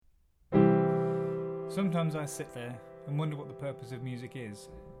Sometimes I sit there and wonder what the purpose of music is.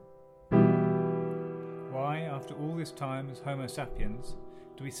 Why, after all this time as Homo sapiens,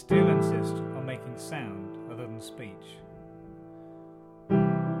 do we still insist on making sound other than speech?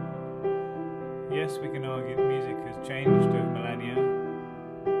 Yes, we can argue that music has changed over millennia,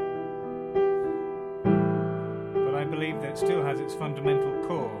 but I believe that it still has its fundamental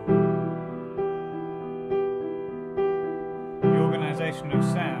core. The organisation of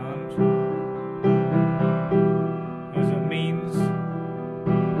sound as a means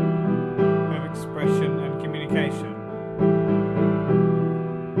of expression and communication.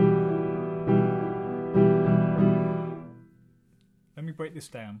 Let me break this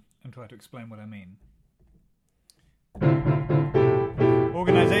down and try to explain what I mean.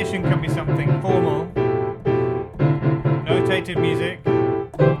 Organisation can be something formal, notated music,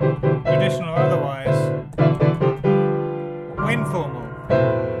 traditional or otherwise, or informal,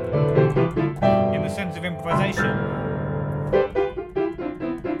 in the sense of improvisation.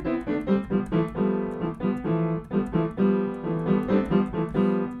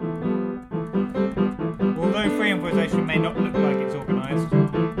 Although free improvisation may not look like it's organised,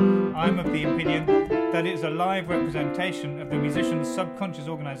 I'm of the opinion that it is a live representation of the musician's subconscious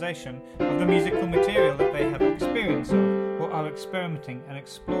organisation of the musical material that they have experience of, or are experimenting and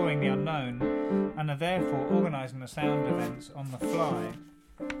exploring the unknown, and are therefore organising the sound events on the fly.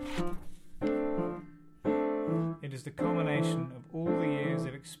 It is the culmination of all the years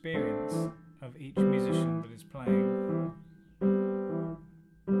of experience of each musician that is playing.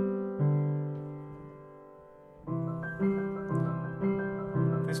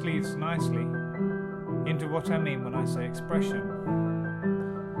 This leads nicely into what I mean when I say expression.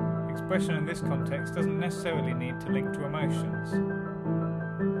 Expression in this context doesn't necessarily need to link to emotions.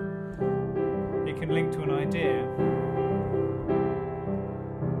 It can link to an idea,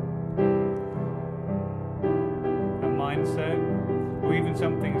 a mindset, or even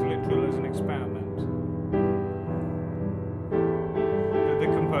something as literal as an experiment that the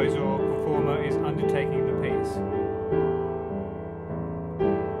composer or performer is undertaking the piece.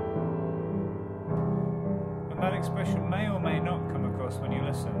 That expression may or may not come across when you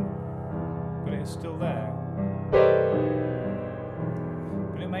listen, but it is still there.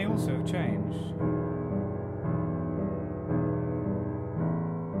 But it may also have changed.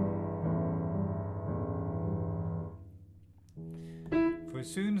 For as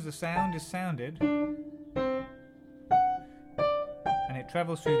soon as the sound is sounded, and it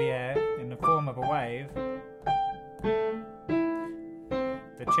travels through the air in the form of a wave,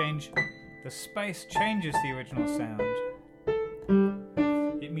 the space changes the original sound.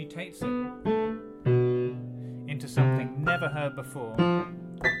 It mutates it into something never heard before.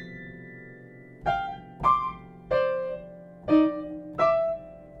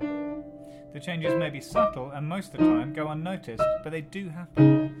 The changes may be subtle and most of the time go unnoticed, but they do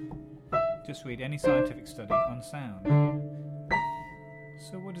happen. Just read any scientific study on sound.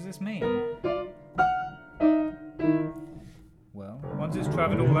 So what does this mean? Once it's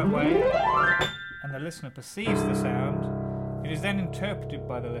travelled all that way, and the listener perceives the sound, it is then interpreted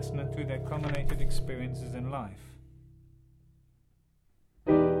by the listener through their culminated experiences in life.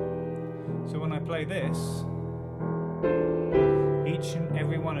 So when I play this, each and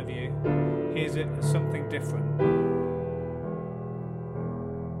every one of you hears it as something different.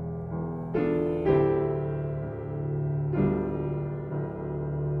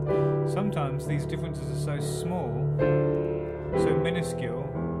 Sometimes these differences are so small, so minuscule,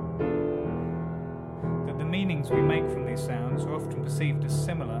 that the meanings we make from these sounds are often perceived as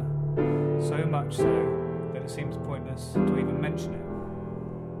similar, so much so that it seems pointless to even mention it.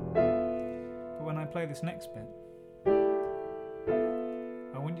 But when I play this next bit,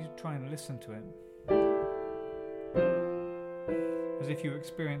 I want you to try and listen to it as if you were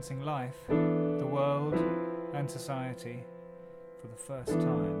experiencing life, the world and society for the first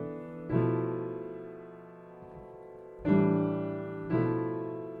time.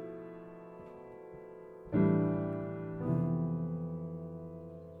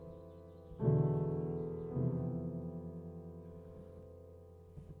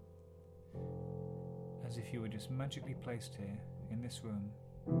 As if you were just magically placed here in this room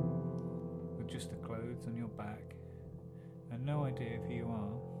with just the clothes on your back and no idea of who you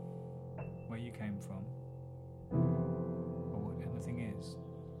are, where you came from, or what anything is.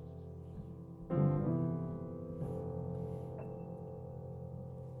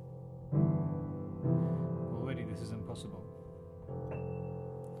 Already this is impossible.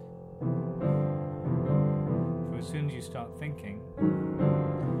 For as soon as you start thinking,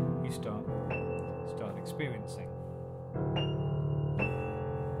 you start experiencing.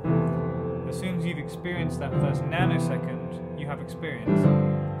 As soon as you've experienced that first nanosecond, you have experience.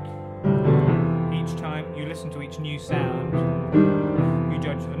 Each time you listen to each new sound, you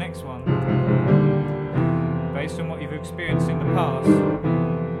judge the next one based on what you've experienced in the past.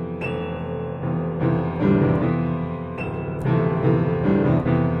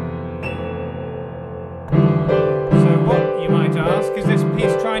 So what, you might ask, is this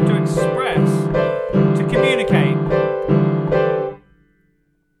piece trying to express, to communicate?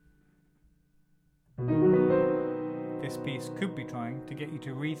 This piece could be trying to get you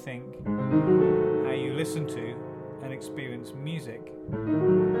to rethink how you listen to and experience music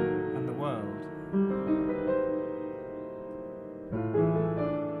and the world.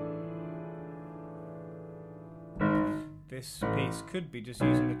 This piece could be just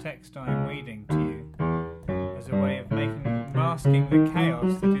using the text I am reading to you as a way of masking the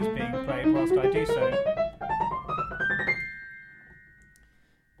chaos that is being played whilst I do so.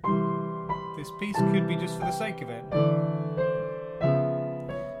 This piece could be just for the sake of it.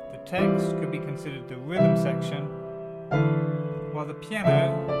 The text could be considered the rhythm section, while the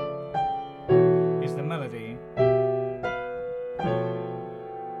piano is the melody.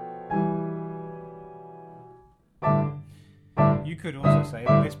 You could also say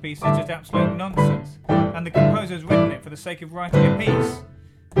that this piece is just absolute nonsense, and the composer's written it for the sake of writing a piece.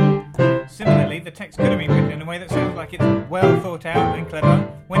 Similarly, the text could have been written in a way that sounds like it's well thought out and clever,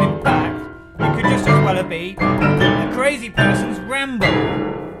 when in fact, it could just as well have been a crazy person's ramble.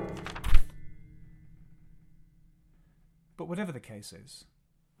 But whatever the case is,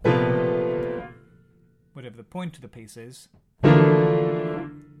 whatever the point of the piece is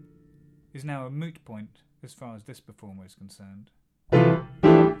now a moot point as far as this performer is concerned.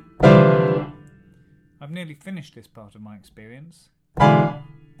 I've nearly finished this part of my experience, and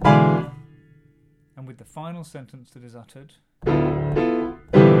with the final sentence that is uttered,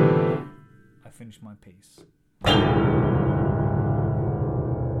 I finish my piece.